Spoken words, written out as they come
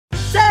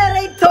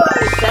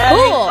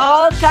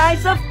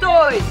kinds of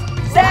toys.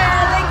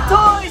 Selling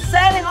toys,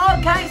 selling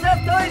all kinds of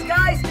toys,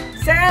 guys.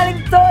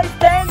 Selling toys,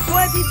 $10,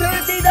 $20,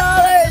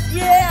 $30.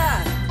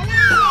 Yeah.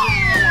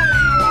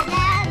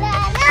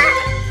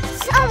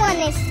 Someone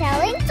is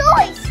selling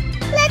toys.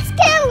 Let's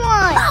get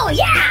one. Oh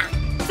yeah.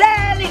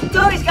 Selling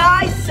toys,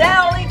 guys.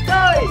 Selling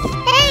toys.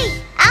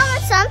 Hey, I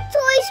want some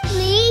toys,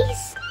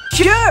 please.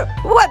 Sure.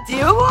 What do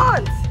you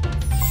want?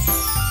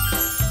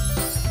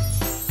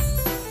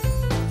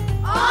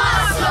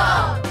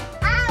 Awesome.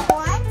 I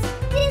want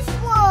this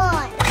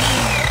one.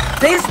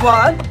 This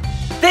one.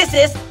 This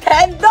is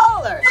 $10.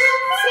 $10.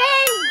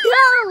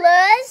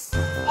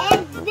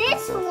 And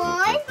this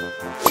one.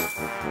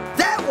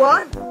 That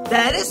one.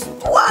 That is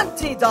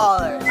 $20.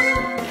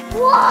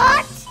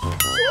 What?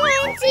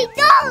 $20?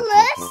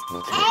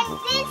 And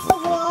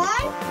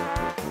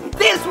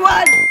this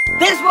one?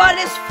 This one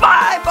is $500.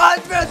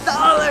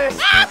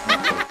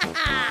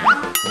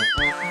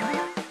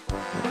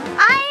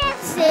 I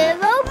have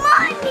zero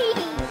money.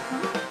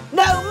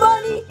 No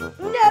money,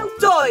 no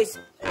toys.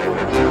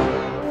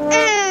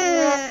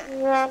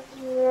 I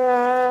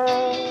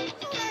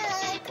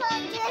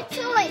can't get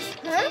toys.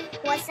 Huh?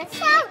 What's that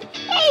sound?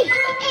 Hey,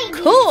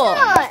 Cool.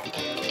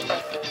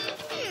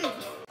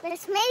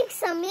 Let's make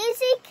some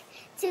music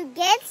to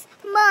get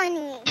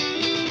money.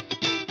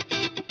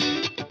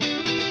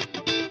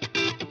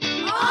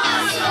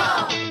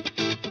 Awesome.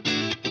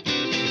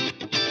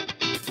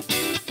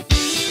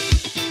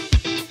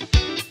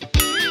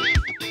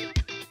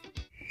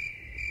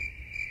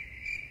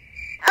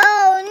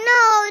 Oh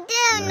no,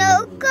 there are no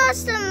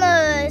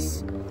customers.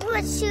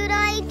 What should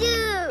I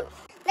do?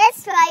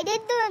 Let's try the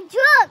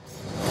drums.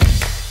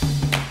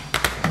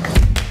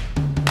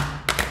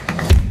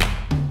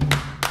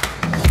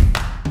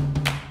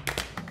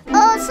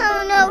 Also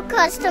no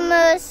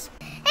customers.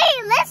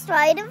 Hey, let's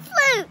try the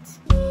flute.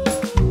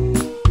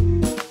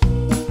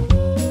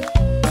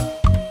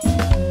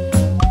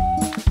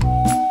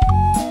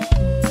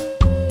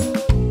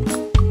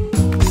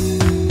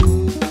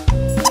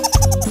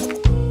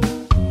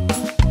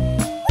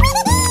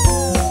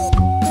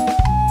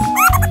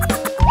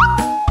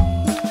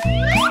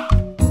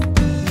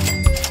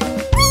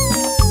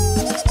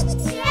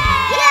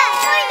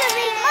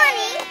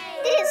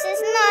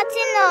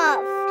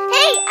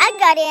 I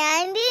got an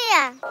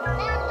idea.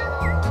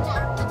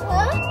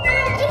 Huh?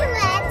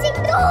 Electric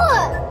door.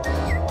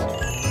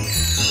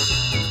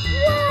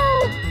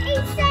 Whoa, a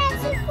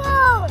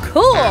saxophone.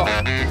 Cool.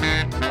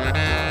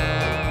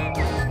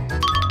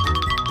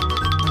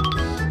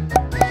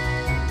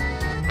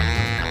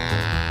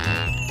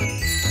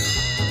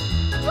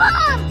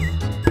 Drums.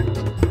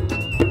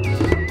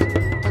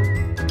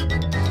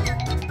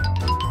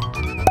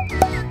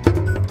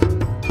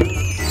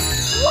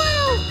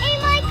 Whoa, a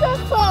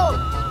microphone.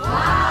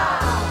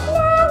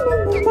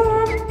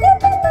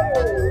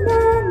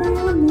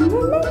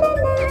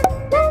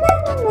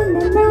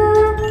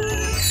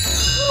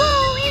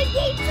 Whoa, a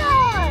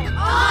guitar.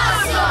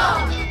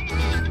 Awesome.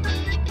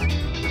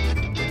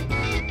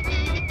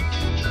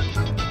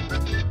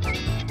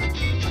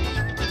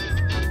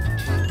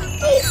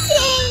 A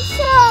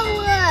chainsaw.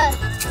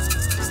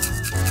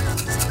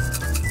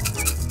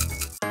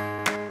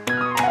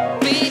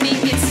 Baby,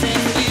 it's a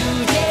new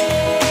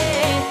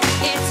day.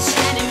 It's a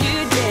shining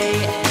new day.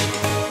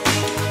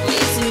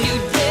 It's a new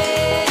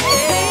day.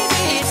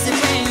 Baby, it's a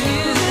brand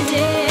new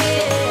day.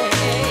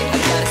 I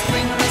got a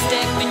spring on my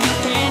step and your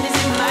hand is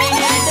in mine.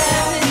 It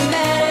doesn't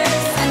matter.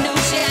 I know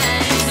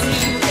shine. It's a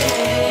new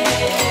day.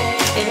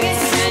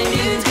 It's a brand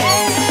new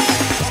day.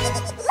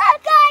 Look,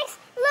 guys,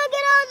 look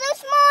at all this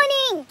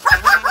money.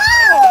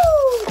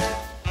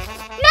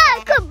 Now I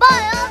could buy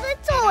all the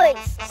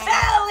toys.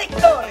 Selling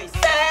toys,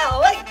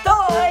 selling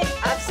toys.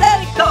 I'm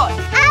selling toys.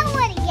 I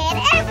want to get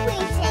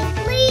everything,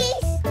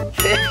 please.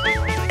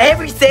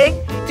 Everything?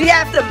 Do you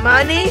have the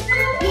money?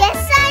 Yes,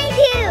 I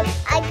do.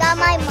 I got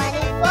my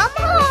money from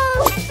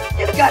home.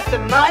 You got the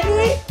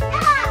money?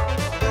 Yeah,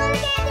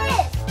 look at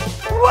this.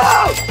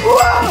 Whoa,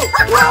 whoa,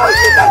 whoa,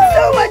 you got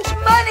so much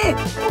money.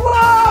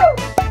 Whoa.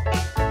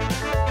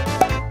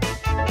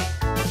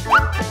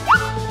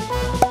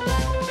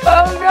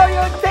 Oh no,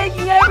 you're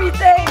taking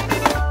everything.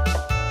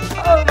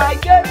 Oh my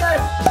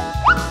goodness.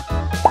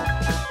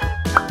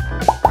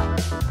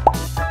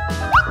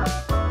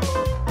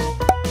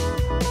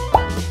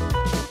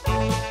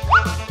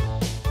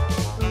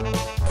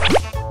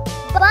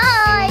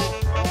 Bye.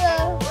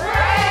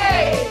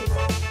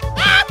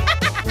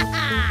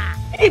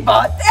 He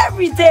bought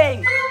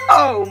everything.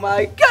 Oh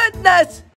my goodness.